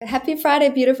happy Friday,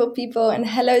 beautiful people, and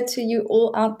hello to you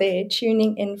all out there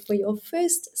tuning in for your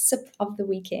first sip of the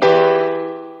weekend.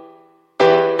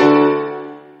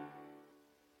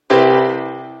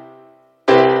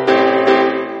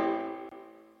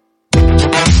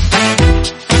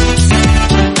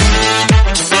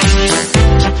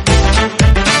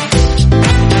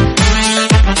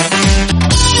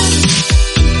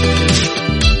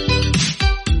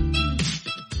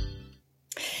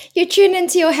 You tune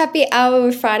into your happy hour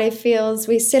with Friday Feels.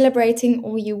 We're celebrating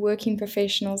all you working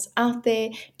professionals out there,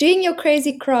 doing your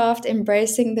crazy craft,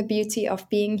 embracing the beauty of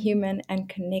being human and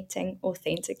connecting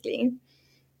authentically.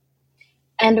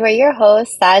 And we're your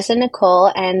hosts, Saj and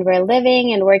Nicole, and we're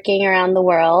living and working around the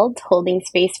world, holding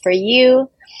space for you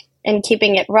and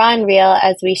keeping it raw and real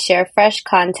as we share fresh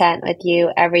content with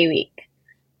you every week.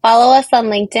 Follow us on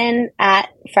LinkedIn at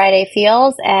Friday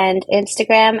Feels and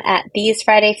Instagram at These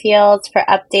Friday Feels for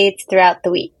updates throughout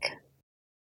the week.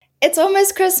 It's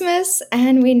almost Christmas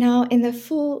and we're now in the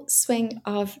full swing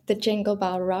of the Jingle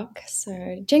Bell Rock.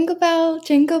 So jingle bell,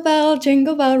 jingle bell,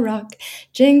 jingle bell rock,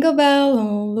 jingle bell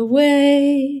all the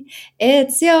way.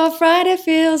 It's your Friday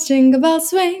Feels Jingle Bell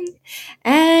Swing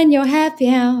and your happy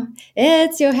hour.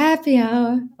 It's your happy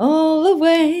hour all the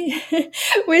way.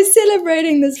 We're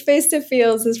celebrating this festive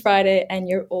feels this Friday and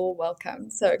you're all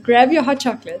welcome. So grab your hot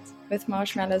chocolate with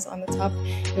marshmallows on the top,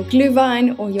 your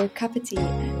glühwein or your cup of tea,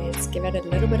 and let's give it a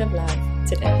little bit of love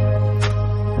today.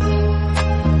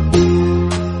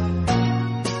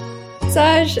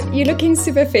 Saj, you're looking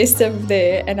super festive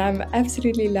there, and I'm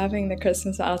absolutely loving the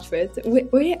Christmas outfit.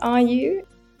 Where are you?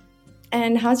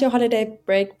 And how's your holiday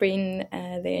break been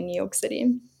there in New York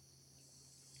City?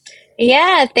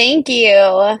 Yeah, thank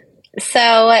you.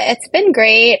 So it's been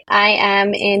great. I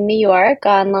am in New York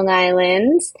on Long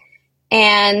Island,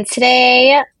 and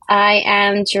today I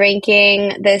am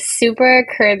drinking this super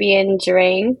Caribbean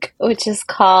drink, which is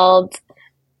called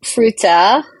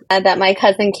Fruta, that my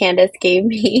cousin Candace gave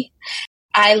me.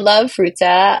 I love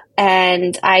Fruta,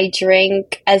 and I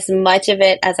drink as much of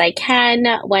it as I can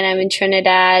when I'm in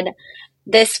Trinidad.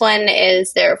 This one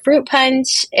is their fruit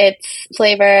punch. It's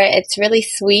really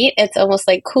sweet. It's almost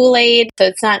like Kool-Aid, so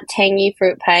it's not tangy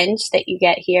fruit punch that you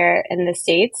get here in the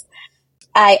States.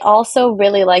 I also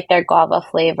really like their guava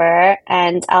flavor,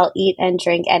 and I'll eat and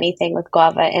drink anything with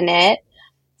guava in it.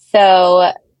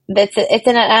 So it's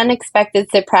an unexpected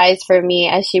surprise for me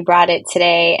as she brought it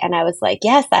today, and I was like,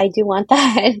 yes, I do want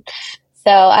that.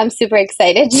 So I'm super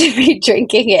excited to be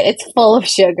drinking it. It's full of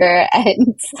sugar,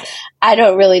 and I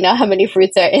don't really know how many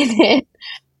fruits are in it,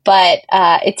 but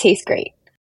it tastes great.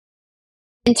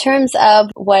 In terms of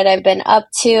what I've been up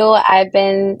to, I've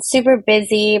been super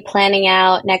busy planning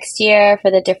out next year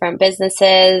for the different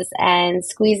businesses and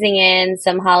squeezing in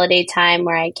some holiday time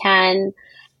where I can.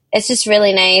 It's just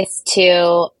really nice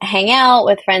to hang out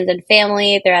with friends and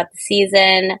family throughout the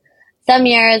season. Some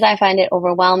years I find it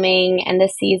overwhelming, and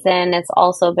this season it's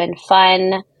also been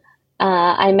fun.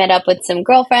 I met up with some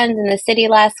girlfriends in the city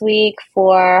last week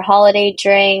for holiday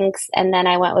drinks, and then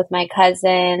I went with my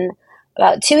cousin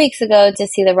about 2 weeks ago to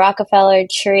see the Rockefeller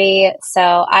tree. So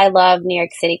I love New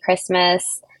York City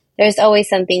Christmas. There's always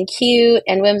something cute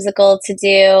and whimsical to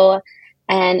do,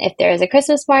 and if there is a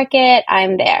Christmas market,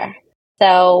 I'm there.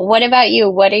 So what about you?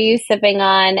 What are you sipping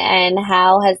on, and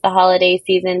how has the holiday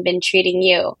season been treating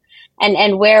you?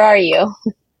 And where are you?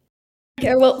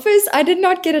 Okay, well, first, I did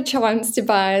not get a chance to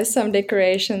buy some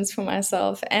decorations for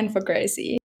myself and for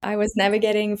Gracie. I was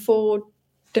navigating 4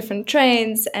 different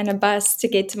trains and a bus to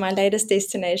get to my latest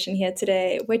destination here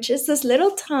today, which is this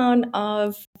little town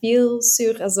of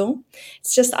Ville-sur-Razon.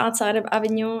 It's just outside of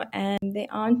Avignon, and there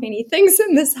aren't many things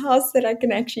in this house that I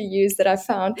can actually use that I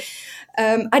found.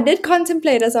 I did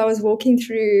contemplate as I was walking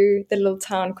through the little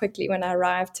town quickly when I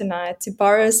arrived tonight to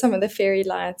borrow some of the fairy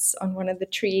lights on one of the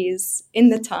trees in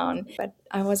the town, but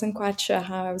I wasn't quite sure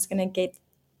how I was going to get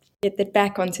that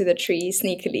back onto the tree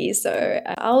sneakily. So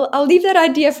I'll leave that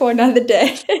idea for another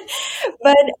day.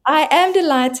 But I am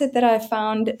delighted that I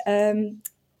found a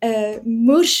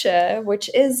moesje, which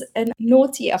is a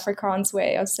naughty Afrikaans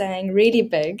way of saying really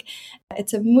big.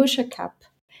 It's a moesje cup,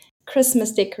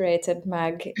 Christmas decorated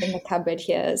mug in the cupboard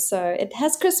here. So it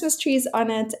has Christmas trees on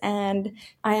it, and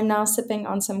I am now sipping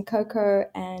on some cocoa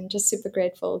and just super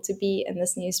grateful to be in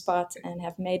this new spot and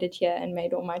have made it here and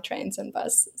made all my trains and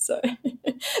bus. So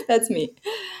that's me.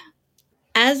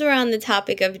 As we're on the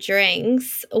topic of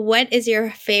drinks, what is your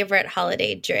favorite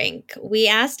holiday drink? We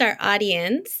asked our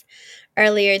audience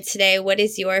earlier today, what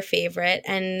is your favorite?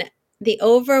 And the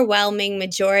overwhelming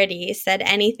majority said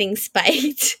anything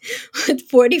spiked with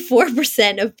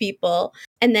 44% of people.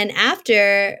 And then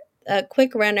after A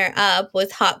quick runner up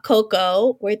was hot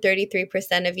cocoa, where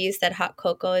 33% of you said hot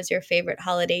cocoa is your favorite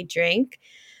holiday drink,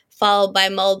 followed by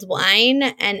mulled wine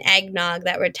and eggnog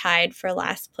that were tied for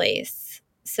last place.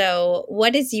 So,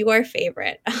 what is your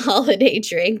favorite holiday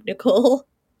drink, Nicole?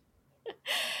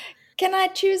 Can I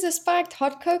choose a spiked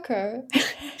hot cocoa?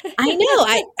 I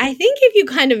know. I think if you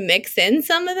kind of mix in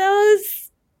some of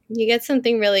those, you get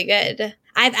something really good.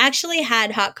 I've actually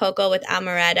had hot cocoa with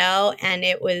amaretto and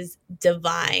it was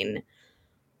divine.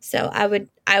 So I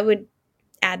would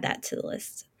add that to the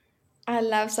list. I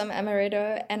love some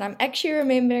amaretto, and I'm actually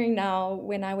remembering now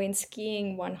when I went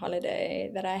skiing one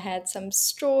holiday that I had some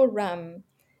straw rum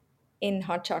in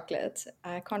hot chocolate.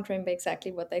 I can't remember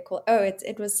exactly what they call. Oh,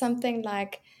 it was something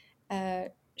like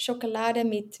chocolade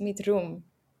mit rum,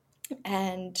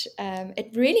 and it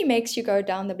really makes you go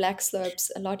down the black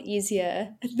slopes a lot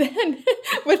easier than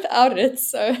without it.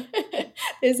 So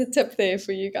there's a tip there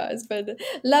for you guys. But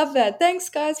love that. Thanks,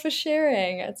 guys, for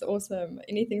sharing. It's awesome.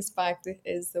 Anything spiked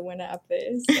is the winner up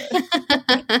there.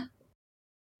 So.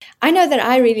 I know that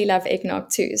I really love eggnog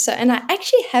too. So, and I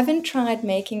actually haven't tried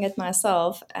making it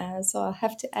myself. So I'll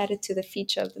have to add it to the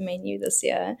feature of the menu this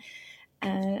year.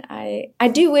 And I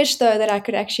do wish though that I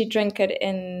could actually drink it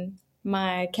in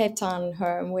my Cape Town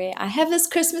home where I have this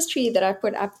Christmas tree that I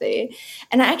put up there.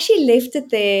 And I actually left it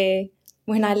there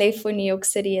when I left for New York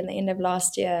City in the end of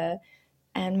last year.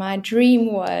 And my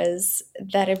dream was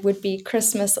that it would be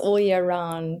Christmas all year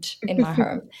round in my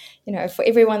home. You know, for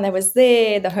everyone that was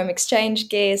there, the home exchange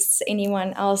guests,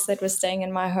 anyone else that was staying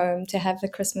in my home, to have the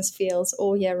Christmas feels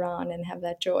all year round and have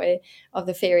that joy of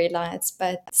the fairy lights.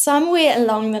 But somewhere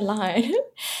along the line,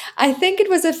 I think it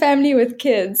was a family with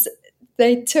kids.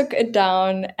 They took it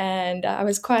down, and I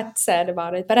was quite sad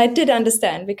about it. But I did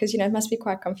understand because, you know, it must be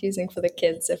quite confusing for the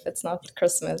kids if it's not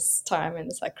Christmas time and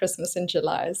it's like Christmas in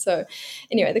July. So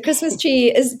anyway, the Christmas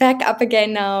tree is back up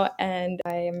again now, and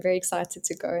I am very excited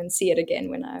to go and see it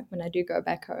again when I do go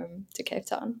back home to Cape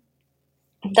Town.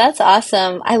 That's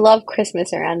awesome. I love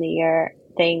Christmas around the year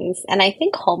things. And I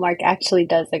think Hallmark actually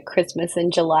does a Christmas in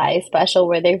July special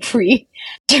where they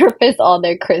repurpose all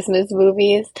their Christmas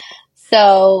movies.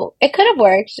 So it could have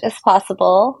worked. It's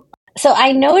possible. So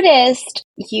I noticed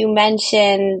you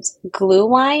mentioned glue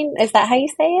wine. Is that how you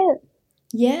say it?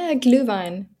 Yeah,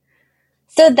 Glühwein.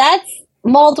 So that's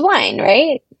mulled wine,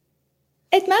 right?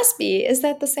 It must be. Is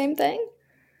that the same thing?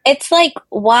 It's like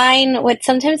wine with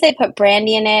sometimes they put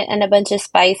brandy in it and a bunch of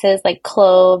spices like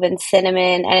clove and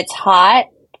cinnamon, and it's hot.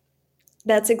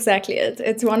 That's exactly it.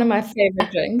 It's one of my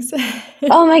favorite drinks.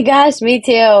 Oh my gosh, me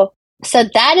too. So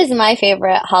that is my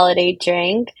favorite holiday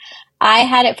drink. I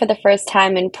had it for the first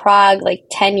time in Prague like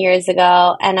 10 years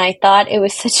ago, and I thought it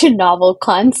was such a novel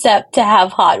concept to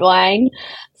have hot wine.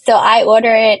 So I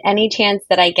order it any chance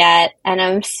that I get, and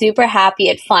I'm super happy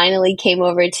it finally came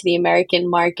over to the American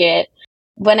market.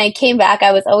 When I came back,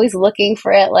 I was always looking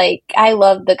for it. Like, I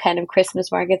love the kind of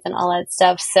Christmas markets and all that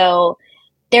stuff. So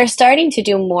they're starting to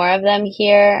do more of them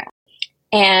here.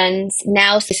 And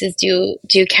now places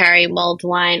do carry mulled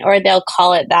wine, or they'll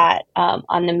call it that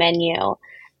on the menu.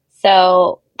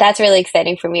 So that's really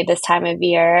exciting for me this time of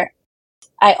year.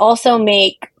 I also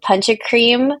make punch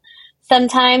cream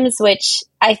sometimes, which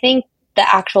I think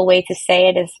the actual way to say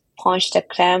it is punch de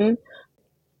crème.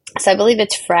 So I believe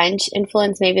it's French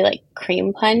influence, maybe like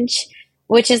cream punch,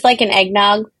 which is like an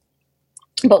eggnog,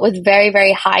 but with very,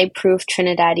 very high proof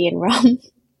Trinidadian rum.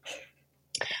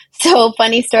 So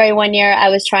funny story, one year I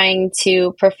was trying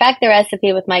to perfect the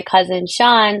recipe with my cousin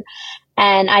Sean,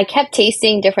 and I kept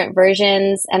tasting different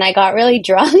versions and I got really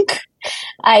drunk.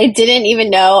 I didn't even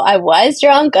know I was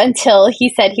drunk until he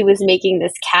said he was making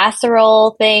this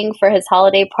casserole thing for his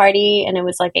holiday party, and it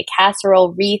was like a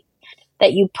casserole wreath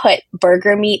that you put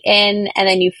burger meat in and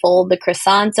then you fold the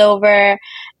croissants over.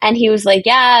 And he was like,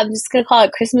 yeah, I'm just going to call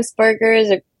it Christmas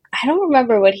burgers, or I don't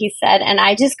remember what he said. And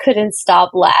I just couldn't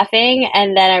stop laughing.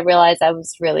 And then I realized I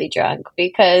was really drunk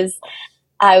because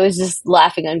I was just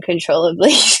laughing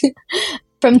uncontrollably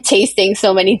from tasting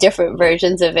so many different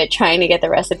versions of it, trying to get the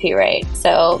recipe right.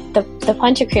 So the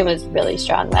punch of cream was really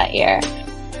strong that year.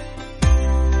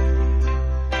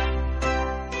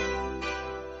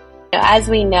 As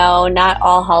we know, not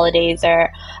all holidays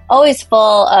are always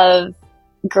full of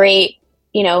great,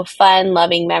 fun,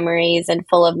 loving memories and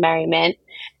full of merriment.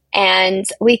 And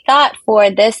we thought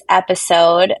for this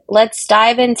episode, let's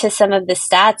dive into some of the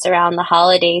stats around the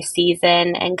holiday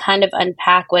season and kind of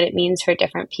unpack what it means for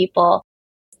different people.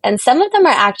 And some of them are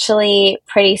actually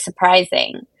pretty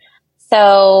surprising.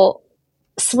 So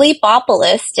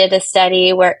Sleepopolis did a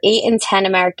study where 8 in 10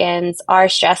 Americans are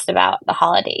stressed about the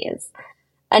holidays.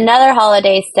 Another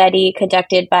holiday study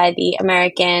conducted by the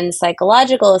American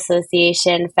Psychological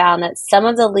Association found that some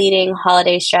of the leading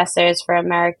holiday stressors for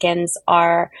Americans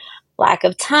are lack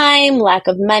of time, lack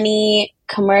of money,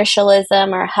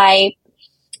 commercialism or hype,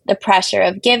 the pressure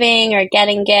of giving or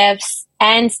getting gifts,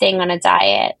 and staying on a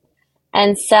diet.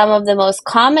 And some of the most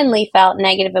commonly felt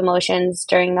negative emotions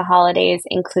during the holidays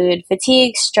include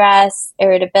fatigue, stress,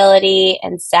 irritability,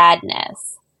 and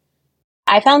sadness.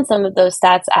 I found some of those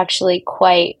stats actually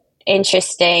quite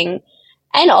interesting,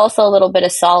 and also a little bit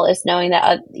of solace knowing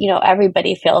that,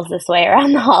 everybody feels this way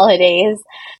around the holidays.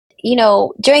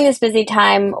 During this busy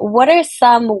time, what are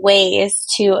some ways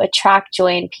to attract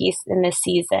joy and peace in this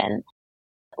season?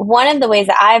 One of the ways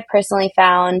that I've personally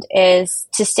found is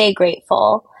to stay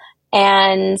grateful.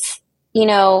 And,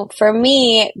 for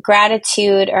me,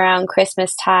 gratitude around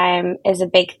Christmas time is a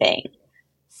big thing.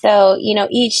 So,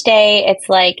 each day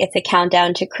it's a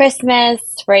countdown to Christmas.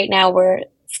 Right now we're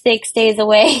 6 days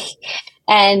away.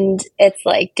 And it's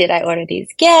like, did I order these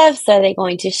gifts? Are they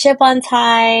going to ship on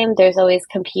time? There's always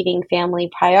competing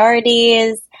family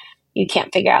priorities. You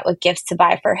can't figure out what gifts to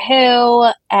buy for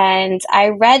who. And I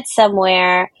read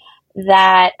somewhere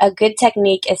that a good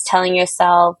technique is telling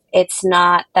yourself it's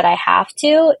not that I have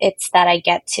to, it's that I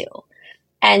get to.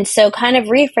 And so kind of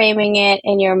reframing it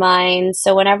in your mind.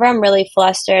 So whenever I'm really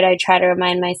flustered, I try to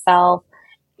remind myself,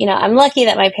 I'm lucky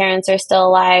that my parents are still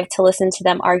alive to listen to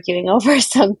them arguing over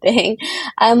something.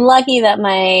 I'm lucky that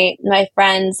my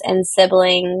friends and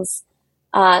siblings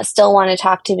still want to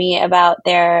talk to me about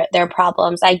their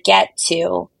problems. I get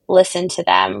to listen to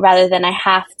them rather than I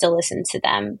have to listen to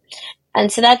them.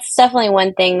 And so that's definitely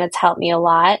one thing that's helped me a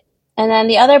lot. And then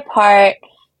the other part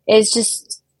is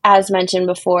just, as mentioned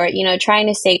before, trying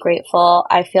to stay grateful.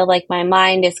 I feel like my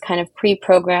mind is kind of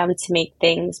pre-programmed to make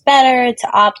things better, to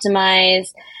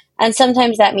optimize. And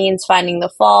sometimes that means finding the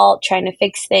fault, trying to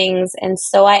fix things. And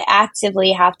so I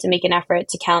actively have to make an effort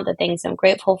to count the things I'm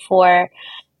grateful for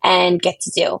and get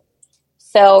to do.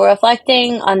 So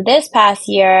reflecting on this past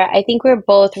year, I think we're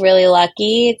both really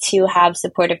lucky to have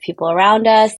supportive people around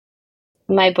us.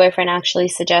 My boyfriend actually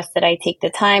suggested I take the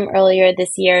time earlier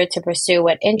this year to pursue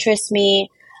what interests me.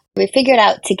 We figured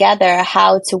out together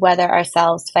how to weather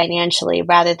ourselves financially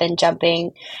rather than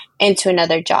jumping into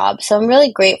another job. So I'm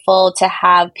really grateful to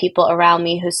have people around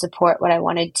me who support what I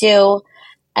want to do.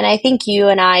 And I think you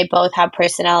and I both have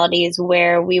personalities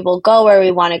where we will go where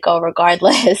we want to go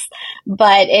regardless,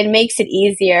 but it makes it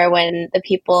easier when the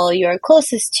people you're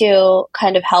closest to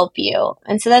kind of help you.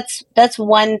 And so that's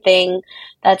one thing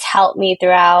that's helped me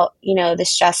throughout, the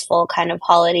stressful kind of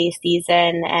holiday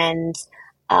season and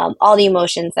all the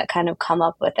emotions that kind of come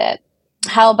up with it.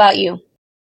 How about you?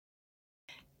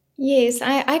 Yes,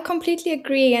 I completely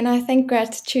agree. And I think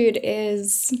gratitude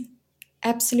is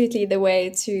absolutely the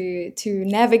way to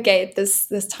navigate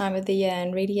this time of the year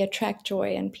and really attract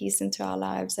joy and peace into our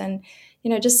lives. And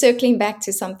just circling back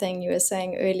to something you were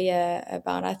saying earlier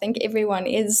about, I think it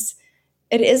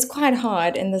is quite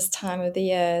hard in this time of the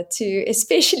year to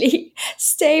especially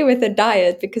stay with a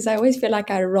diet, because I always feel like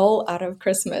I roll out of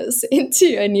Christmas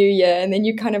into a new year, and then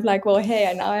you kind of like, well, hey,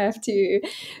 I now have to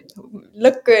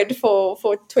look good for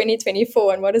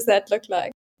 2024, and what does that look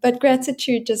like? But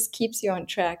gratitude just keeps you on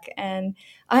track. And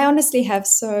I honestly have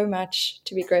so much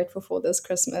to be grateful for this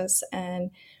Christmas.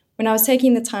 And when I was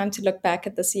taking the time to look back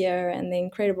at this year and the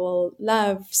incredible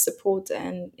love, support,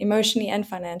 and emotionally and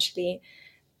financially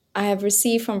I have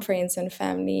received from friends and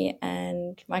family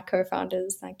and my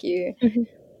co-founders like you, Mhm.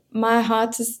 my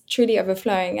heart is truly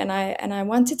overflowing. And I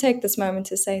want to take this moment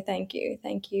to say thank you.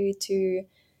 Thank you to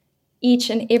each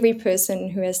and every person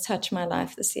who has touched my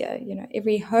life this year.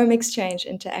 Every home exchange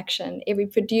interaction, every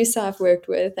producer I've worked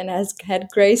with and has had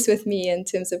grace with me in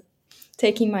terms of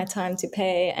taking my time to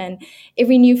pay, and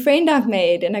every new friend I've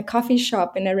made in a coffee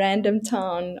shop in a random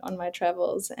town on my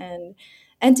travels, and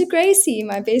to Gracie,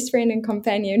 my best friend and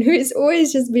companion, who is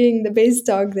always just being the best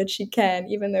dog that she can,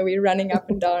 even though we're running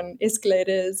up and down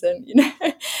escalators and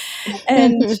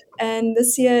and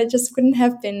this year just wouldn't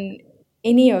have been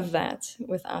any of that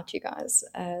without you guys.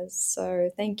 So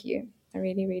thank you. I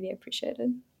really, really appreciate it.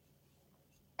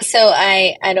 So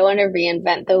I don't want to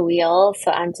reinvent the wheel,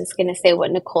 so I'm just going to say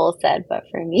what Nicole said, but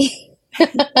for me,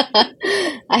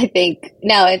 I think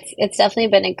no, it's definitely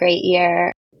been a great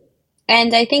year.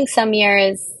 And I think some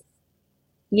years,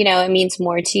 it means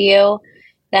more to you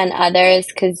than others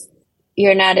because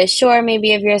you're not as sure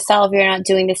maybe of yourself. You're not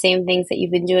doing the same things that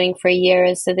you've been doing for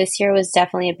years. So this year was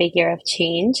definitely a big year of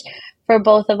change for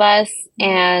both of us.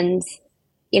 And,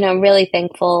 I'm really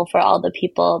thankful for all the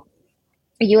people,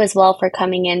 you as well, for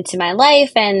coming into my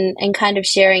life and kind of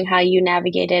sharing how you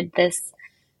navigated this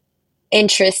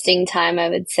interesting time, I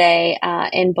would say,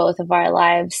 in both of our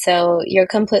lives. So you're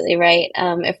completely right.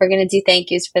 If we're going to do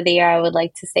thank yous for the year, I would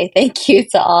like to say thank you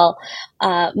to all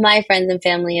my friends and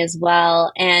family as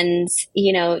well. And,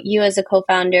 you know, you as a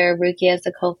co-founder, Ruki as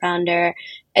a co-founder,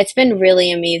 it's been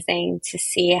really amazing to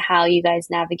see how you guys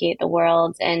navigate the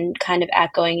world and kind of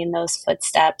echoing in those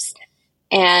footsteps.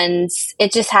 And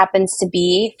it just happens to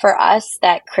be for us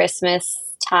that Christmas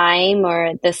time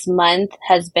or this month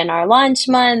has been our launch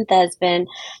month, has been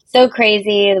so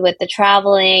crazy with the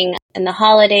traveling and the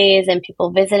holidays and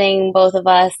people visiting both of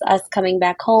us coming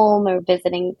back home or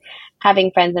visiting,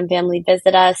 having friends and family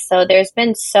visit us. So there's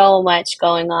been so much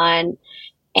going on,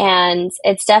 and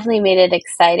it's definitely made it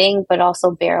exciting, but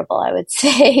also bearable, I would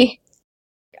say.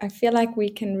 I feel like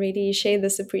we can really share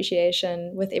this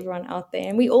appreciation with everyone out there,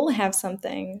 and we all have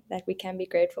something that we can be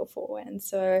grateful for. And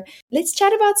so let's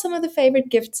chat about some of the favorite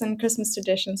gifts and Christmas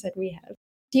traditions that we have.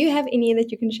 Do you have any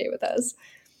that you can share with us?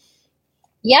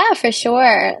 Yeah, for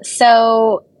sure.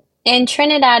 So in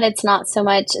Trinidad, it's not so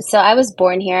much. So I was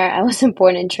born here. I wasn't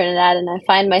born in Trinidad, and I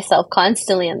find myself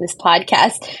constantly on this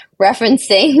podcast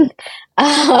referencing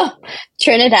uh,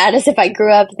 Trinidad as if I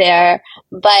grew up there.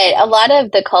 But a lot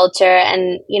of the culture,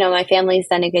 and you know, my family's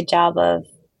done a good job of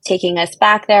taking us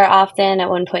back there often. At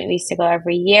one point, we used to go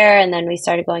every year, and then we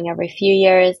started going every few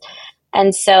years.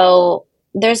 And so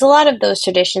there's a lot of those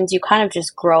traditions you kind of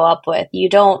just grow up with. You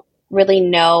don't really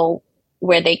know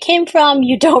where they came from.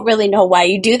 You don't really know why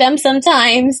you do them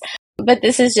sometimes, but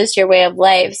this is just your way of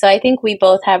life. So I think we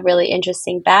both have really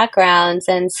interesting backgrounds.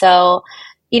 And so,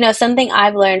 you know, something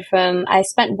I've learned from, I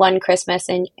spent one Christmas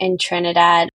in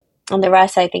Trinidad, and the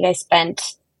rest I think I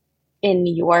spent in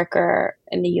New York or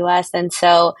in the US. And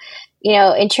so, you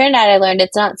know, in Trinidad, I learned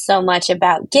it's not so much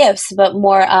about gifts, but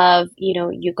more of, you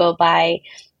know, you go by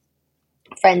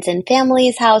friends and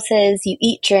families' houses, you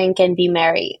eat, drink, and be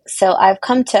merry. So I've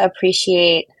come to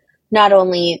appreciate not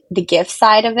only the gift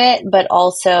side of it, but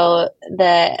also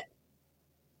the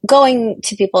going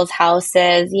to people's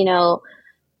houses, you know,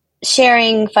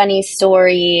 sharing funny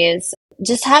stories,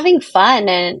 just having fun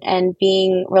and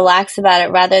being relaxed about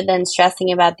it rather than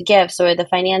stressing about the gifts or the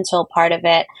financial part of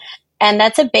it. And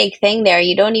that's a big thing there.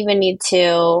 You don't even need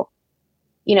to,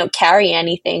 you know, carry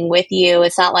anything with you.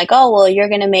 It's not like, oh, well, you're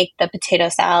going to make the potato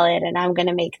salad and I'm going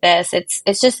to make this.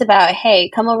 It's just about, hey,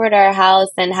 come over to our house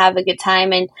and have a good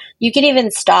time. And you can even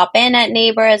stop in at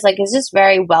neighbors. Like, it's just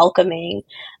very welcoming.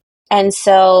 And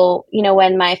so, you know,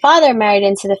 when my father married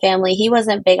into the family, he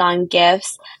wasn't big on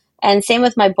gifts. And same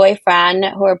with my boyfriend,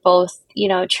 who are both, you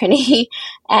know, Trini.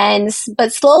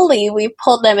 But slowly we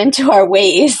pulled them into our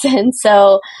ways. And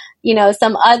so, you know,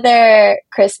 some other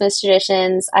Christmas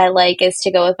traditions I like is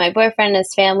to go with my boyfriend and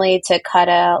his family to cut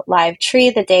a live tree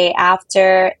the day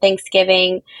after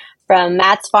Thanksgiving from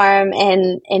Matt's farm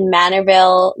in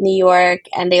Manorville, New York.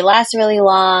 And they last really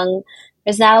long.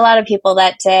 There's not a lot of people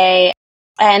that day,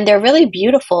 and they're really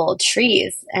beautiful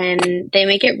trees, and they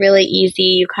make it really easy.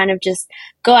 You kind of just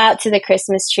go out to the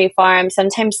Christmas tree farm.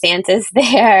 Sometimes Santa's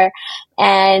there,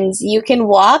 and you can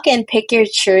walk and pick your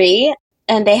tree,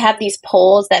 and they have these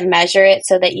poles that measure it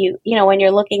so that you know, when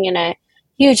you're looking in a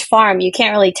huge farm, you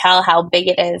can't really tell how big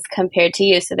it is compared to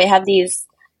you. So they have these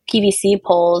PVC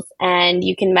poles, and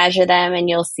you can measure them, and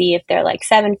you'll see if they're like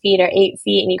 7 feet or 8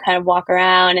 feet, and you kind of walk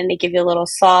around, and they give you a little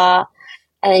saw,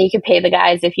 and then you can pay the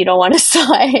guys if you don't want to saw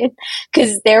it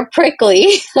because they're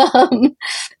prickly.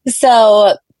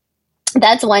 So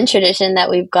that's one tradition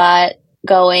that we've got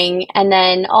going. And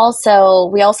then also,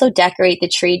 we also decorate the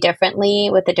tree differently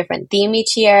with a different theme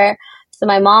each year. So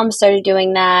my mom started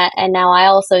doing that, and now I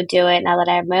also do it now that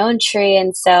I have my own tree.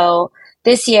 And so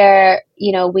this year,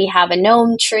 you know, we have a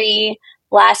gnome tree.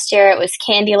 Last year it was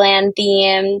Candyland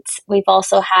themed. We've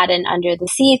also had an Under the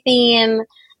Sea theme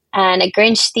and a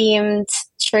Grinch themed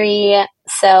tree.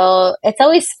 So it's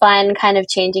always fun kind of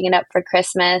changing it up for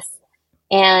Christmas.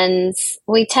 And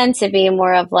we tend to be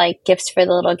more of like gifts for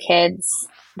the little kids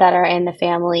that are in the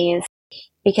families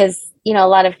because, you know, a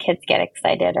lot of kids get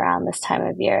excited around this time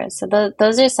of year. So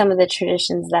those are some of the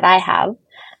traditions that I have.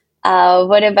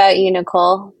 What about you,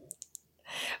 Nicole?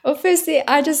 Well, firstly,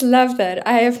 I just love that.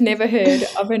 I have never heard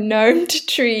of a gnomed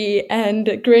tree and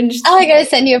Grinch Oh, I tree. gotta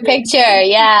send you a picture.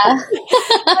 Yeah.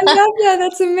 I love that.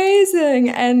 That's amazing.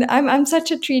 And I'm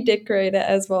such a tree decorator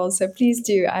as well. So please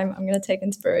do. I'm going to take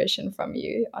inspiration from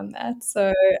you on that.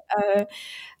 So uh,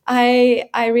 I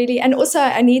really, and also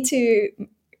I need to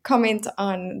comment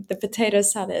on the potato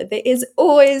salad. There is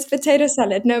always potato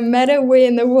salad, no matter where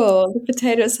in the world.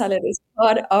 Potato salad is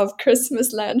part of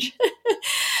Christmas lunch.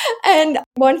 And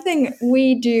one thing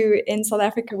we do in South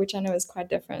Africa, which I know is quite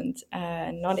different,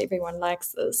 not everyone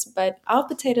likes this, but our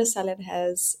potato salad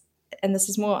has, and this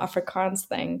is more Afrikaans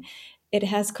thing, it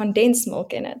has condensed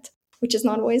milk in it, which is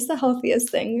not always the healthiest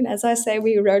thing. As I say,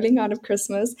 we're rolling out of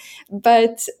Christmas,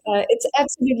 but it's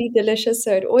absolutely delicious.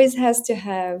 So it always has to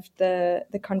have the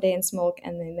condensed milk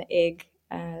and then the egg.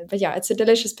 But yeah, it's a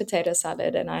delicious potato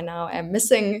salad, and I now am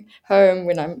missing home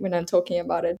when I'm talking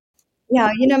about it. Yeah,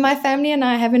 my family and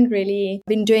I haven't really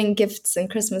been doing gifts and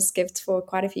Christmas gifts for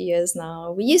quite a few years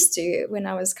now. We used to when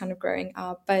I was kind of growing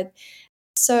up, but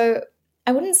so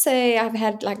I wouldn't say I've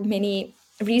had like many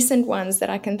recent ones that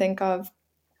I can think of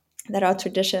that are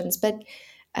traditions, but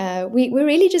we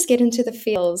really just get into the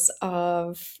feels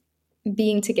of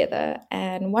being together.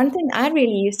 And one thing I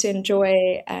really used to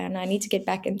enjoy, and I need to get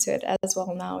back into it as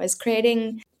well now, is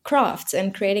creating crafts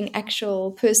and creating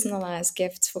actual personalized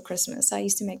gifts for Christmas. I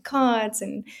used to make cards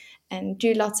and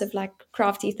do lots of like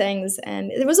crafty things,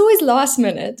 and it was always last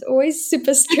minute, always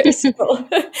super stressful,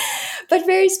 but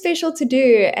very special to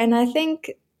do. And I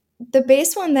think the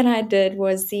best one that I did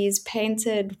was these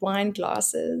painted wine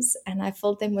glasses, and I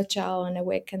filled them with gel and a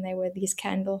wick, and they were these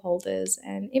candle holders,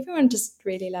 and everyone just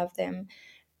really loved them.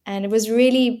 And it was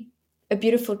really a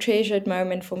beautiful, treasured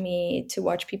moment for me to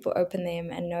watch people open them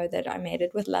and know that I made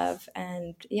it with love.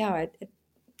 And yeah, it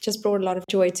just brought a lot of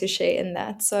joy to share in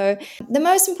that. So the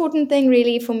most important thing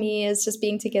really for me is just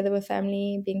being together with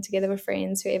family, being together with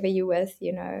friends, whoever you're with.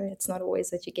 It's not always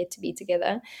that you get to be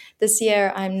together. This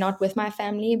year I'm not with my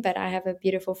family, but I have a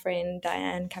beautiful friend,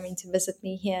 Diane, coming to visit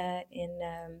me here in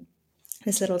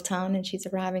this little town, and she's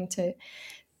arriving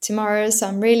tomorrow. So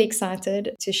I'm really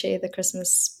excited to share the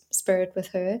Christmas spirit with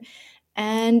her.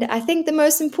 And I think the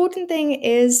most important thing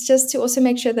is just to also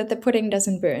make sure that the pudding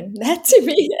doesn't burn. That to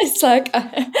me is like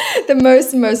the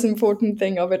most important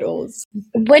thing of it all.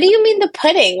 What do you mean the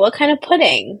pudding? What kind of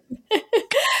pudding?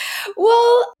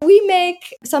 Well, we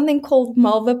make something called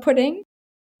malva pudding.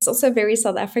 It's also very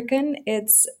South African.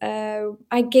 It's,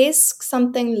 I guess,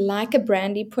 something like a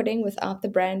brandy pudding without the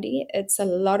brandy. It's a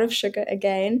lot of sugar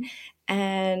again,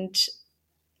 and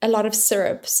a lot of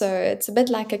syrup. So it's a bit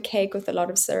like a cake with a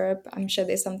lot of syrup. I'm sure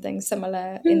there's something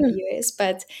similar in the Hmm. US,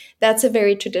 but that's a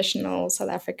very traditional South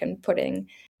African pudding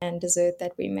and dessert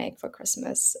that we make for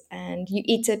Christmas. And you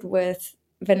eat it with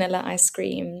vanilla ice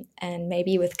cream and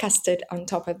maybe with custard on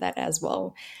top of that as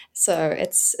well. So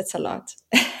it's a lot.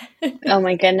 Oh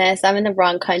my goodness, I'm in the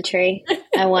wrong country.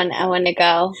 I want to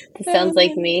go. This sounds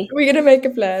like me. We're gonna make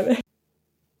a plan.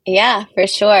 Yeah, for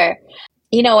sure.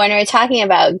 When we're talking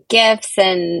about gifts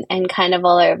and kind of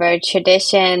all of our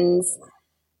traditions,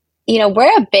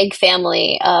 we're a big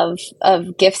family of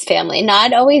gifts family.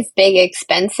 Not always big,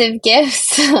 expensive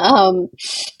gifts,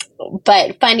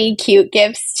 but funny, cute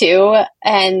gifts too.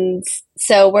 And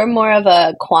so we're more of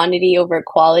a quantity over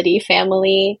quality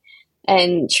family.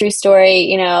 And true story,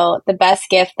 the best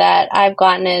gift that I've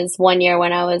gotten is one year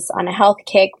when I was on a health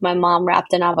kick, my mom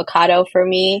wrapped an avocado for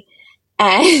me.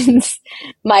 And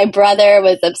my brother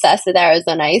was obsessed with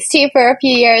Arizona iced tea for a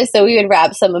few years. So we would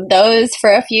wrap some of those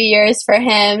for a few years for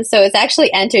him. So it's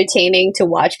actually entertaining to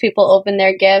watch people open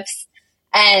their gifts.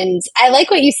 And I like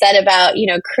what you said about,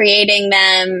 creating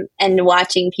them and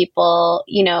watching people,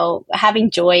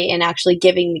 having joy in actually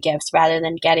giving the gifts rather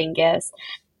than getting gifts.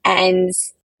 And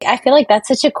I feel like that's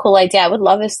such a cool idea. I would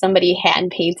love if somebody hand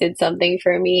painted something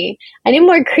for me. I need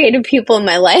more creative people in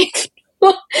my life.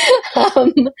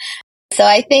 um, so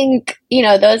I think,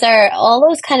 those are all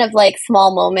those kind of like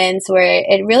small moments where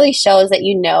it really shows that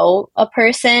you know a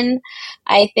person.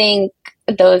 I think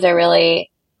those are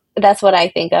really, that's what I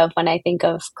think of when I think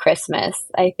of Christmas.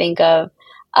 I think of,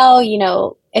 oh,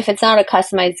 if it's not a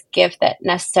customized gift that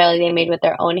necessarily they made with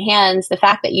their own hands, the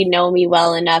fact that you know me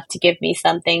well enough to give me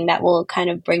something that will kind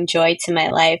of bring joy to my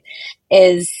life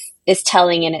is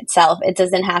telling in itself. It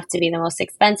doesn't have to be the most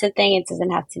expensive thing. It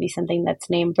doesn't have to be something that's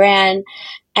name brand.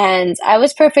 And I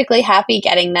was perfectly happy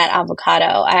getting that avocado.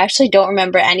 I actually don't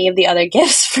remember any of the other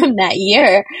gifts from that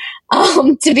year,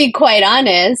 to be quite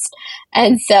honest.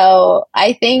 And so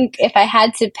I think if I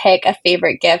had to pick a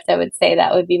favorite gift, I would say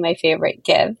that would be my favorite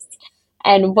gift.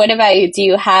 And what about you? Do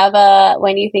you have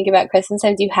when you think about Christmas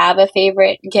time, do you have a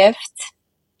favorite gift?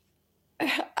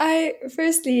 I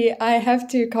have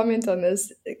to comment on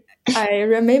this. I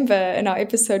remember in our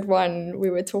episode 1, we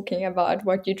were talking about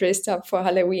what you dressed up for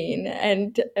Halloween,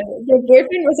 and your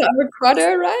boyfriend was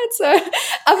avocado, right? So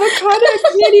avocado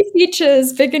clearly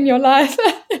features big in your life.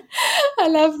 I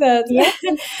love that. Yeah.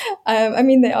 I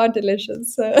mean, they are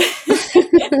delicious. So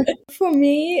for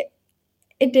me,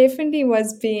 it definitely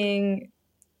was being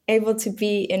able to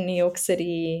be in New York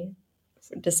City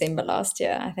December last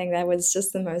year. I think that was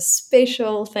just the most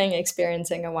special thing,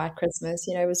 experiencing a white Christmas.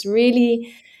 It was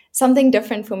really something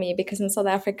different for me because in South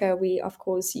Africa, we, of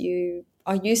course, you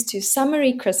are used to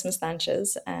summery Christmas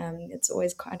lunches. It's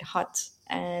always quite hot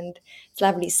and it's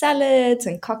lovely salads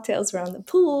and cocktails around the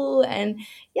pool. And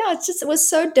yeah, it was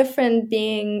so different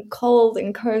being cold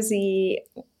and cozy,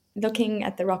 looking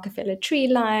at the Rockefeller tree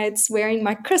lights, wearing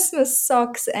my Christmas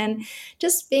socks, and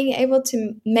just being able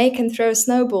to make and throw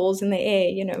snowballs in the air.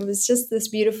 It was just this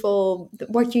beautiful,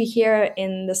 what you hear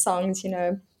in the songs,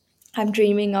 I'm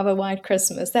dreaming of a white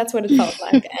Christmas. That's what it felt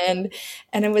like. And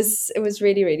it was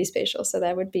really, really special. So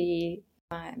that would be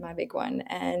my big one.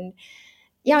 And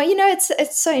yeah,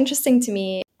 it's so interesting to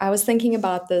me. I was thinking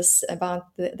about this,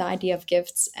 about the idea of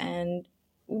gifts. And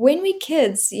when we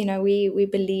kids, we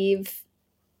believe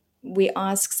we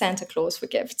ask Santa Claus for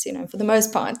gifts, for the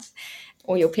most part,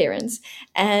 or your parents.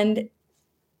 And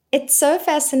it's so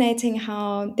fascinating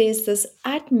how there's this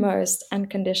utmost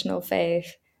unconditional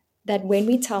faith that when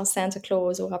we tell Santa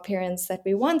Claus or our parents that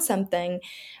we want something,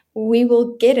 we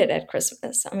will get it at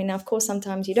Christmas. I mean, of course,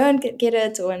 sometimes you don't get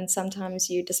it, and sometimes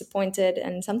you're disappointed,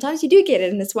 and sometimes you do get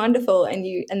it, and it's wonderful,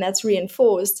 and that's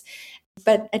reinforced.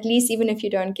 But at least even if you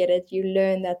don't get it, you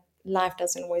learn that life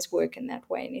doesn't always work in that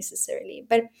way necessarily.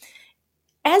 But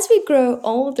as we grow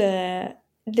older,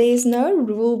 there's no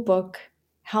rule book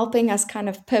helping us kind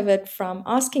of pivot from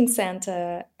asking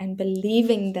Santa and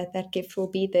believing that that gift will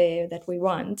be there that we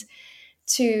want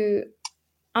to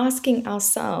asking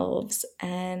ourselves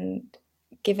and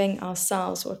giving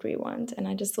ourselves what we want. And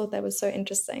I just thought that was so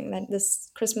interesting that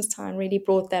this Christmas time really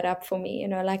brought that up for me.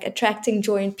 Like attracting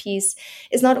joy and peace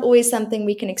is not always something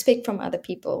we can expect from other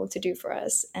people to do for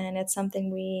us. And it's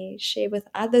something we share with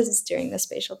others during this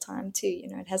special time too.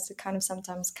 It has to kind of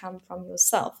sometimes come from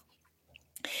yourself.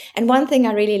 And one thing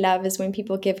I really love is when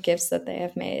people give gifts that they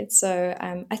have made. So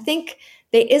I think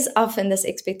there is often this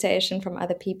expectation from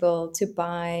other people to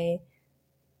buy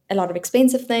a lot of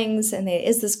expensive things, and there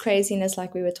is this craziness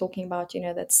like we were talking about,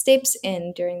 that steps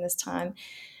in during this time,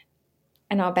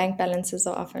 and our bank balances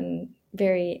are often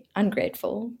very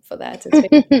ungrateful for that. It's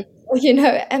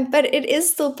very, but it is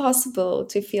still possible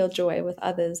to feel joy with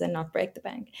others and not break the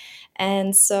bank.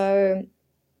 And so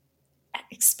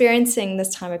experiencing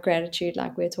this time of gratitude,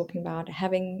 like we were talking about,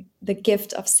 having the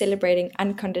gift of celebrating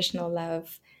unconditional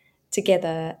love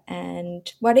together,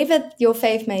 and whatever your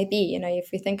faith may be,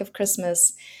 if you think of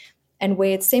Christmas and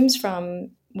where it stems from,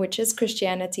 which is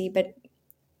Christianity, but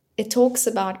it talks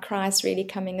about Christ really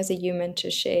coming as a human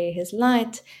to share his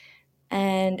light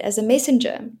and as a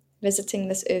messenger visiting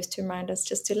this earth to remind us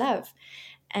just to love.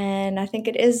 And I think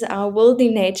it is our worldly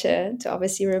nature to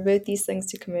obviously revert these things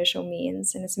to commercial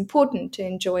means, and it's important to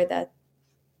enjoy that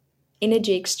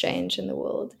energy exchange in the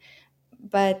world.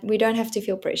 But we don't have to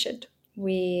feel pressured.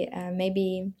 We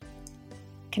maybe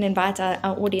can invite our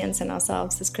audience and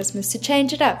ourselves this Christmas to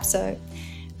change it up. So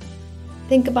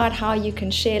think about how you can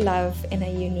share love in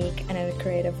a unique and in a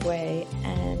creative way,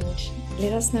 and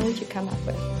let us know what you come up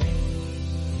with.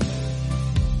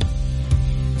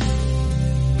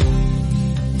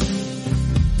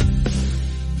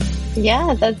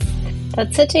 Yeah,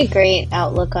 that's such a great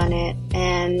outlook on it.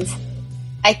 And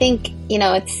I think,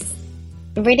 it's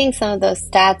reading some of those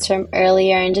stats from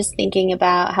earlier and just thinking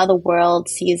about how the world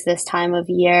sees this time of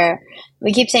year.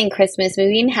 We keep saying Christmas, we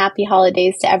mean happy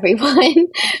holidays to everyone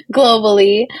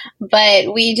globally,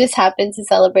 but we just happen to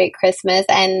celebrate Christmas.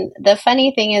 And the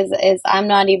funny thing is I'm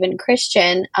not even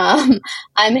Christian. I'm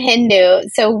Hindu.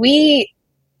 So we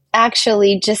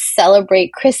actually just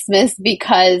celebrate Christmas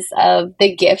because of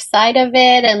the gift side of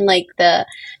it and like the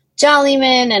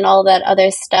Jollyman and all that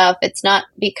other stuff. It's not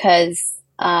because,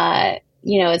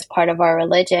 it's part of our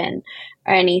religion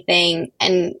or anything.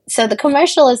 And so the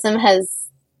commercialism has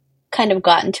kind of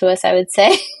gotten to us, I would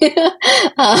say.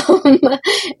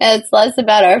 It's less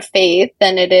about our faith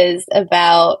than it is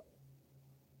about,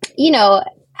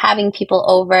 having people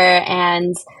over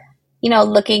and,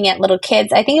 looking at little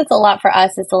kids. I think it's a lot for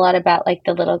us. It's a lot about like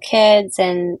the little kids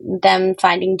and them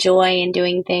finding joy in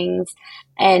doing things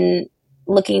and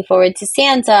looking forward to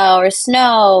Santa or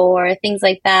snow or things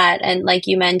like that. And like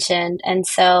you mentioned. And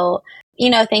so,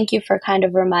 thank you for kind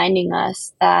of reminding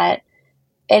us that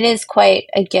it is quite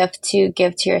a gift to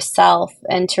give to yourself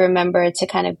and to remember to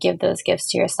kind of give those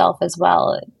gifts to yourself as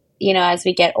well. As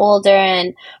we get older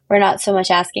and we're not so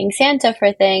much asking Santa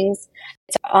for things,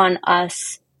 it's on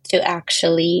us to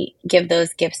actually give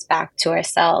those gifts back to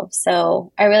ourselves.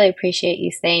 So I really appreciate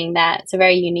you saying that. It's a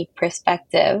very unique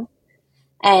perspective.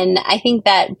 And I think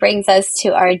that brings us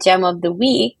to our gem of the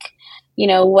week.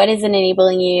 what is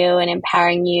enabling you and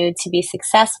empowering you to be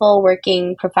successful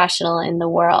working professional in the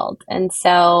world. And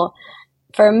so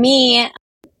for me,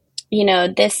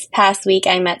 this past week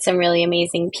I met some really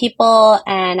amazing people,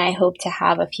 and I hope to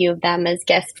have a few of them as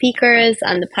guest speakers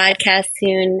on the podcast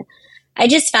soon. I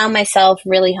just found myself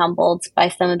really humbled by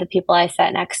some of the people I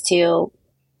sat next to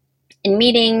in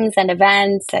meetings and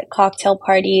events, at cocktail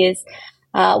parties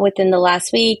within the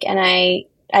last week. And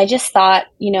I just thought,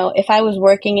 if I was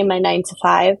working in my 9 to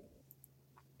 5,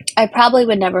 I probably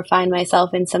would never find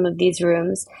myself in some of these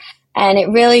rooms. And it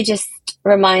really just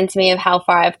reminds me of how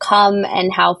far I've come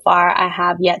and how far I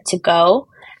have yet to go.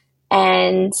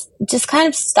 And just kind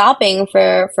of stopping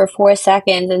for 4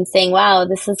 seconds and saying, wow,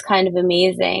 this is kind of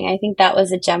amazing. I think that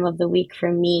was a gem of the week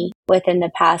for me within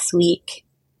the past week,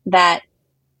 that,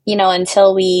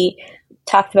 until we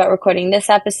talked about recording this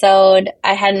episode,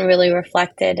 I hadn't really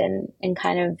reflected and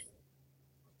kind of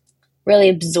really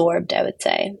absorbed, I would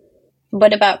say.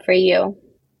 What about for you?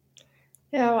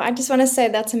 Yeah, I just want to say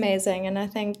that's amazing. And I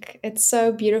think it's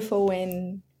so beautiful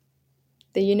when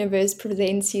the universe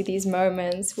presents you these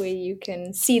moments where you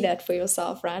can see that for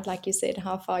yourself, right? Like you said,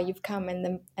 how far you've come,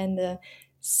 and the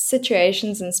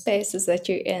situations and spaces that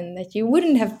you're in that you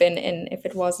wouldn't have been in if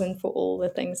it wasn't for all the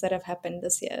things that have happened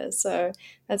this year. So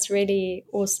that's really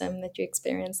awesome that you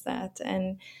experienced that.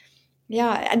 And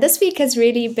yeah, this week has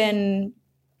really been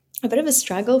a bit of a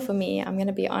struggle for me. I'm going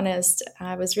to be honest.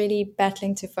 I was really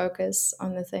battling to focus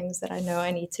on the things that I know I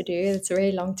need to do. It's a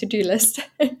very long to-do list.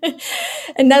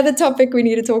 Another topic we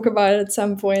need to talk about at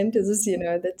some point is,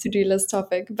 the to-do list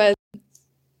topic. But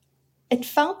it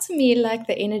felt to me like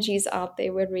the energies out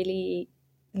there were really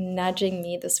nudging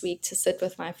me this week to sit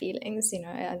with my feelings.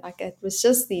 Like it was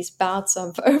just these bouts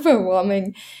of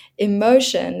overwhelming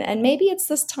emotion. And maybe it's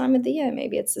this time of the year,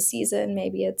 maybe it's the season,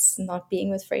 maybe it's not being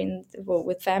with friends or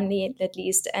with family at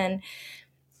least.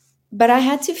 But I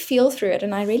had to feel through it,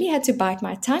 and I really had to bite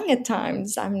my tongue at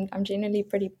times. I'm generally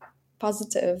pretty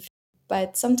positive,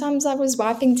 but sometimes I was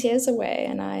wiping tears away,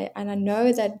 and I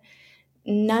know that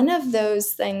none of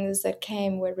those things that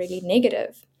came were really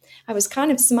negative. I was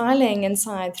kind of smiling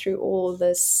inside through all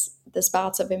this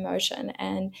bouts of emotion.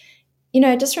 And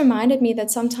it just reminded me that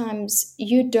sometimes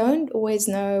you don't always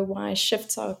know why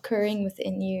shifts are occurring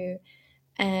within you,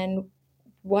 and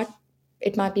what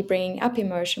it might be bringing up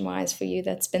emotion wise for you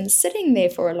that's been sitting there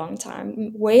for a long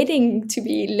time, waiting to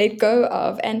be let go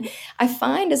of. And I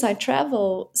find as I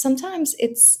travel, sometimes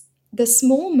it's the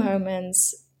small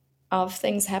moments of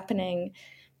things happening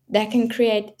that can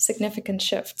create significant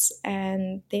shifts.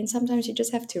 And then sometimes you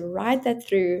just have to ride that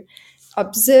through,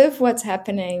 observe what's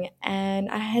happening. And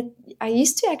I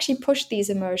used to actually push these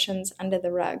emotions under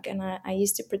the rug, and I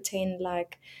used to pretend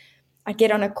like I'd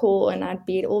get on a call and I'd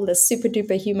be all this super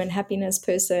duper human happiness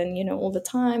person, all the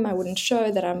time. I wouldn't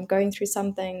show that I'm going through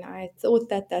something. I thought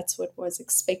that that's what was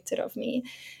expected of me.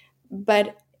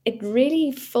 But it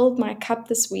really filled my cup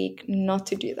this week not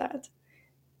to do that.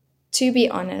 To be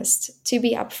honest, to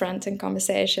be upfront in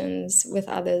conversations with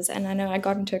others. And I know I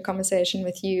got into a conversation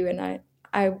with you, and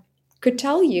I could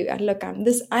tell you, look,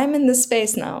 I'm in this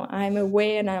space now. I'm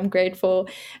aware and I'm grateful,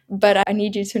 but I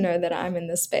need you to know that I'm in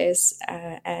this space.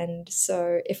 And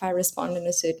so if I respond in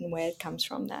a certain way, it comes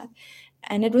from that.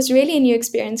 And it was really a new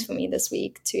experience for me this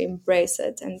week to embrace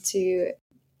it and to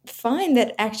find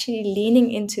that actually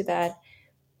leaning into that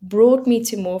brought me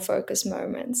to more focused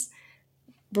moments,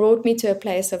 brought me to a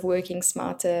place of working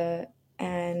smarter.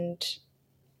 And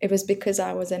it was because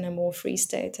I was in a more free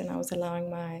state and I was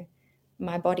allowing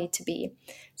my body to be.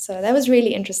 So that was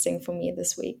really interesting for me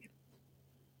this week.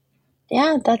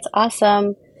 Yeah, that's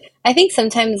awesome. I think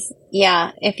sometimes,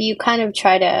 yeah, if you kind of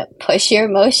try to push your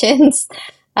emotions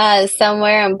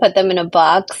somewhere and put them in a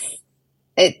box,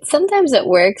 sometimes it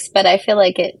works, but I feel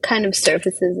like it kind of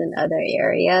surfaces in other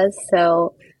areas.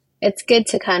 So it's good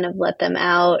to kind of let them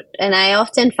out. And I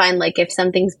often find like if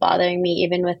something's bothering me,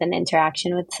 even with an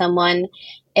interaction with someone,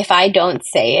 if I don't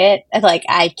say it, like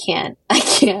I can't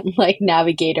like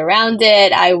navigate around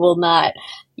it. I will not,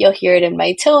 you'll hear it in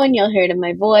my tone, you'll hear it in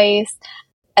my voice.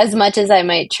 As much as I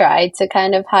might try to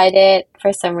kind of hide it,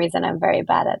 for some reason I'm very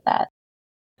bad at that.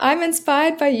 I'm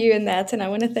inspired by you in that, and I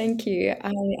want to thank you.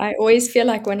 I always feel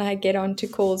like when I get onto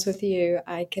calls with you,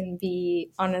 I can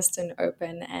be honest and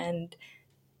open. And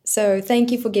so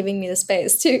thank you for giving me the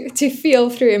space to feel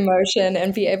through emotion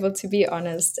and be able to be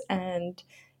honest. And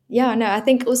yeah, no, I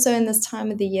think also in this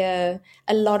time of the year,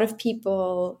 a lot of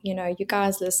people, you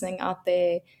guys listening out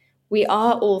there, we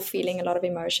are all feeling a lot of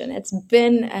emotion. It's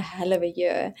been a hell of a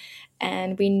year,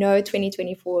 and we know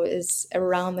 2024 is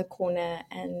around the corner.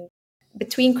 And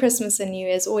between Christmas and New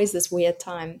Year is always this weird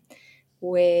time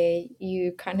where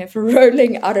you kind of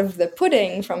rolling out of the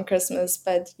pudding from Christmas,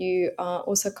 but you are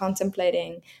also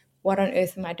contemplating what on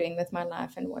earth am I doing with my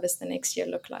life and what does the next year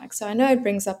look like. So I know it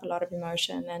brings up a lot of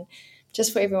emotion, and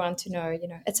just for everyone to know,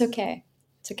 it's okay.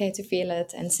 It's okay to feel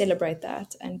it and celebrate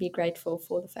that and be grateful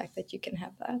for the fact that you can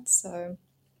have that. So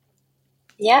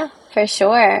Yeah, for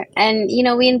sure. And,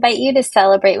 we invite you to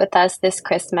celebrate with us this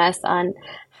Christmas on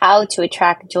how to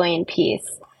attract joy and peace.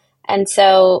 And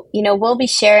so, we'll be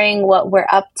sharing what we're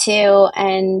up to.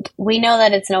 And we know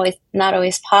that it's not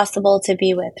always possible to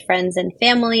be with friends and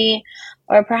family,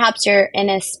 or perhaps you're in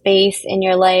a space in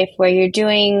your life where you're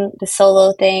doing the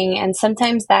solo thing. And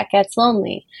sometimes that gets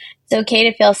lonely. It's okay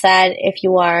to feel sad if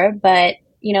you are, but,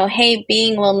 hey,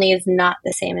 being lonely is not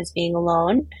the same as being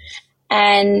alone.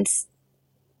 And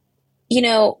you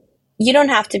don't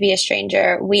have to be a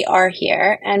stranger. We are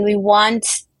here and we want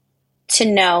to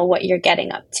know what you're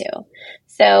getting up to.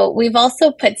 So we've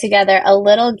also put together a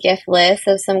little gift list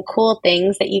of some cool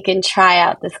things that you can try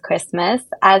out this Christmas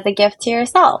as a gift to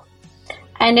yourself.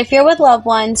 And if you're with loved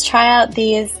ones, try out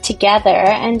these together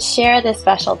and share this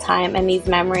special time and these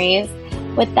memories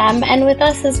with them and with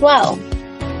us as well.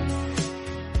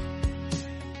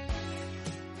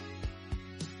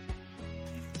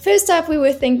 first up, we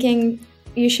were thinking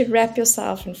you should wrap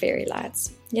yourself in fairy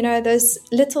lights. Those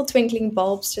little twinkling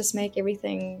bulbs just make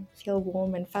everything feel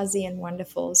warm and fuzzy and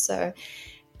wonderful. So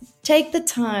take the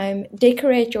time,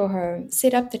 decorate your home,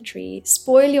 set up the tree,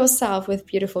 spoil yourself with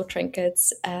beautiful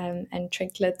trinkets and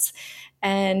trinklets,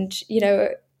 and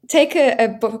take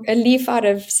a leaf out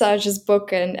of Saja's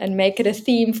book and make it a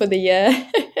theme for the year,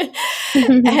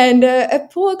 and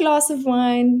pour a glass of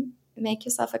wine, make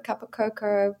yourself a cup of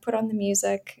cocoa, put on the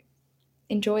music,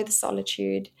 enjoy the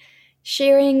solitude.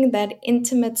 Sharing that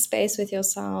intimate space with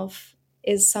yourself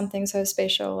is something so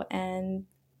special, and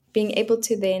being able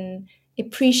to then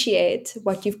appreciate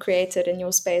what you've created in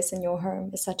your space in your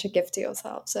home is such a gift to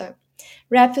yourself. So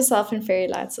wrap yourself in fairy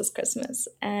lights this Christmas.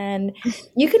 And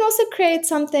you can also create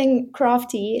something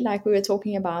crafty, like we were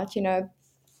talking about.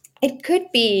 It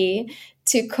could be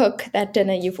to cook that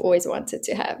dinner you've always wanted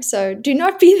to have. So do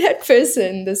not be that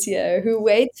person this year who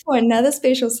waits for another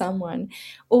special someone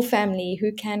or family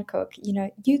who can cook.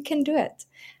 You can do it.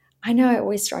 I know I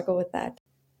always struggle with that.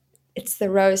 It's the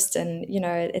roast, and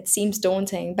it seems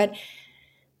daunting, but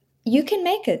you can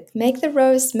make it. Make the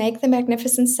roast, make the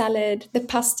magnificent salad, the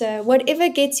pasta, whatever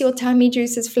gets your tummy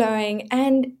juices flowing,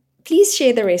 and please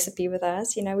share the recipe with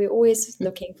us. We're always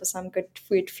looking for some good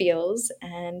food feels,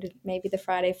 and maybe the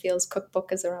Friday Feels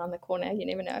cookbook is around the corner. You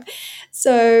never know.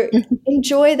 So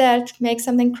enjoy that, make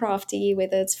something crafty,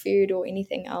 whether it's food or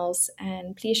anything else,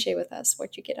 and please share with us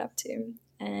what you get up to.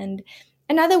 And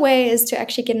another way is to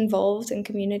actually get involved in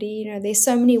community. There's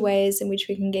so many ways in which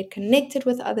we can get connected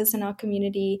with others in our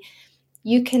community.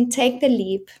 You can take the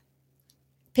leap,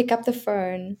 pick up the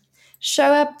phone,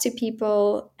 show up to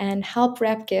people and help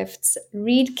wrap gifts,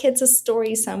 read kids a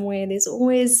story somewhere. There's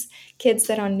always kids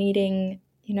that are needing,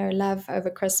 love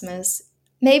over Christmas.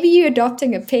 Maybe you're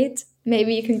adopting a pet.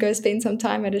 Maybe you can go spend some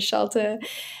time at a shelter.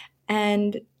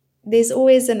 And there's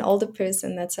always an older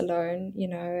person that's alone,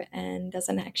 and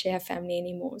doesn't actually have family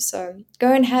anymore. So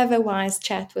go and have a wise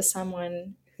chat with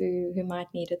someone who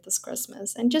might need it this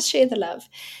Christmas, and just share the love.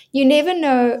 You never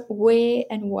know where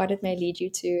and what it may lead you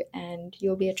to, and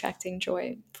you'll be attracting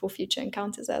joy for future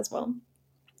encounters as well.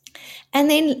 And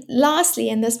then lastly,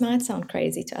 and this might sound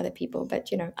crazy to other people, but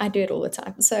I do it all the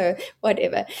time. So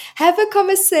whatever, have a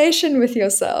conversation with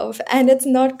yourself. And it's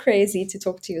not crazy to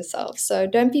talk to yourself. So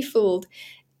don't be fooled.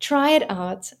 Try it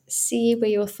out. See where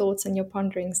your thoughts and your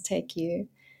ponderings take you.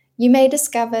 You may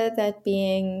discover that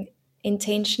being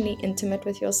intentionally intimate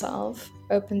with yourself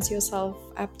opens yourself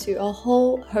up to a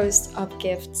whole host of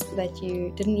gifts that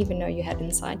you didn't even know you had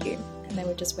inside you, and they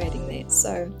were just waiting there.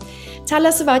 So tell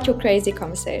us about your crazy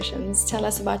conversations. Tell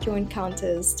us about your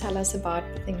encounters. Tell us about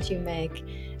the things you make.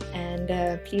 And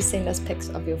please send us pics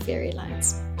of your fairy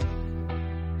lights.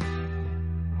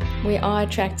 We are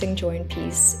attracting joy and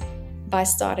peace by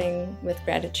starting with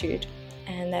gratitude.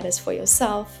 And that is for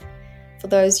yourself, for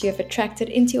those you have attracted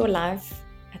into your life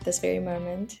at this very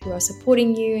moment, who are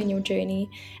supporting you in your journey,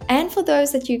 and for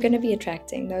those that you're going to be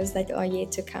attracting, those that are yet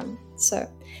to come. So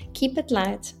keep it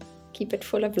light, keep it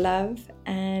full of love,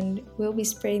 and we'll be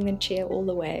spreading the cheer all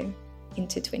the way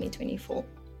into 2024.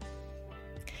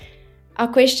 Our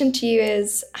question to you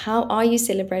is, how are you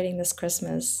celebrating this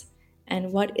Christmas?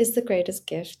 And what is the greatest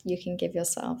gift you can give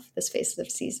yourself this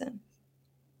festive season?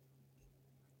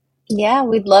 Yeah,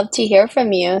 we'd love to hear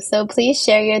from you. So please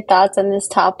share your thoughts on this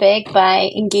topic by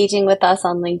engaging with us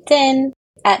on LinkedIn,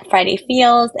 at Friday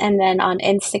Feels, and then on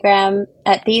Instagram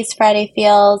at These Friday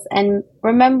Feels. And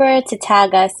remember to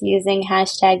tag us using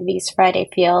hashtag These Friday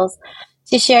Feels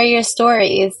to share your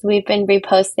stories. We've been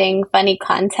reposting funny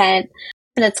content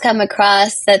that's come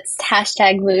across that's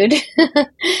hashtag mood.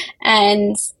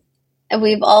 And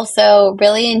we've also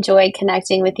really enjoyed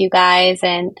connecting with you guys,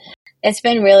 and it's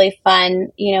been really fun,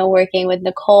 working with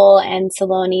Nicole and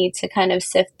Saloni to kind of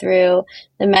sift through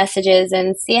the messages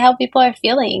and see how people are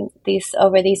feeling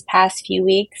over these past few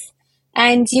weeks.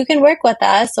 And you can work with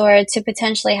us or to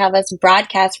potentially have us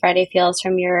broadcast Friday Feels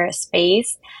from your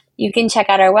space. You can check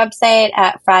out our website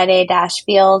at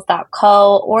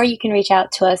friday-feels.co, or you can reach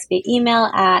out to us via email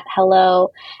at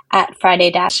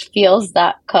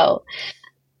hello@friday-feels.co.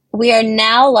 We are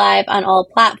now live on all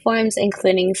platforms,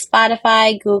 including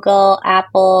Spotify, Google,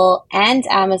 Apple, and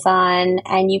Amazon.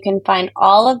 And you can find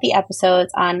all of the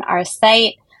episodes on our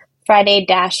site,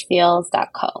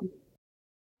 friday-feels.co.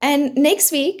 And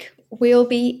next week, we'll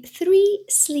be 3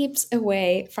 sleeps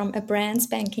away from a brand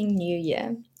spanking new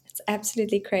year. It's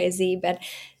absolutely crazy, but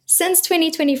since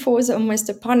 2024 is almost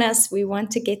upon us, we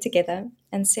want to get together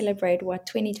and celebrate what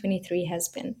 2023 has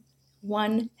been.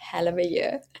 One hell of a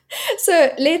year.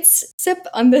 So let's sip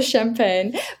on the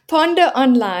champagne, ponder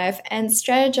on life, and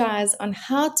strategize on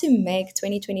how to make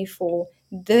 2024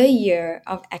 the year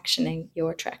of actioning your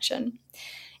attraction.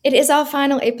 It is our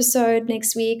final episode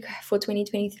next week for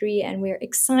 2023, and we're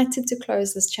excited to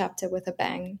close this chapter with a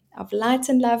bang of light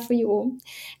and love for you all.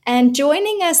 And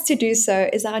joining us to do so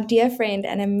is our dear friend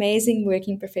and amazing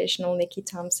working professional, Nikki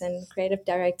Thompson, creative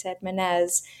director at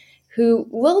Manaz, who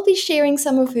will be sharing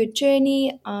some of her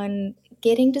journey on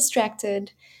getting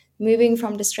distracted, moving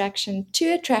from distraction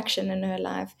to attraction in her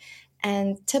life,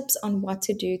 and tips on what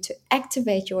to do to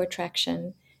activate your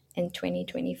attraction in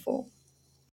 2024.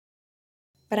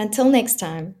 But until next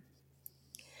time,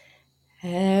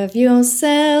 have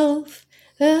yourself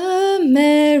a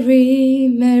merry,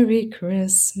 merry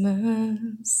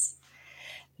Christmas.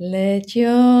 Let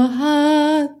your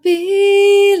heart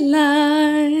be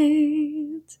light.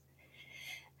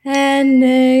 And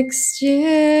next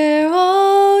year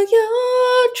all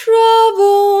your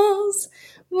troubles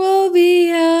will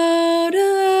be out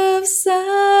of sight.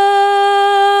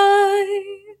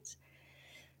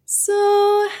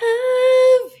 So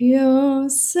have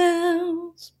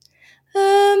yourself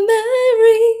a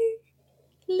merry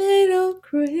little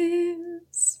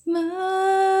Christmas night.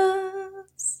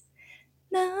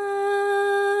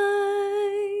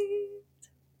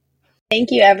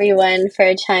 Thank you, everyone,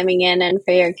 for chiming in and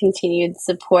for your continued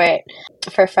support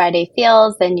for Friday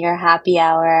Feels and your happy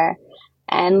hour.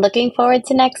 And looking forward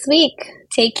to next week.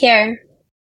 Take care.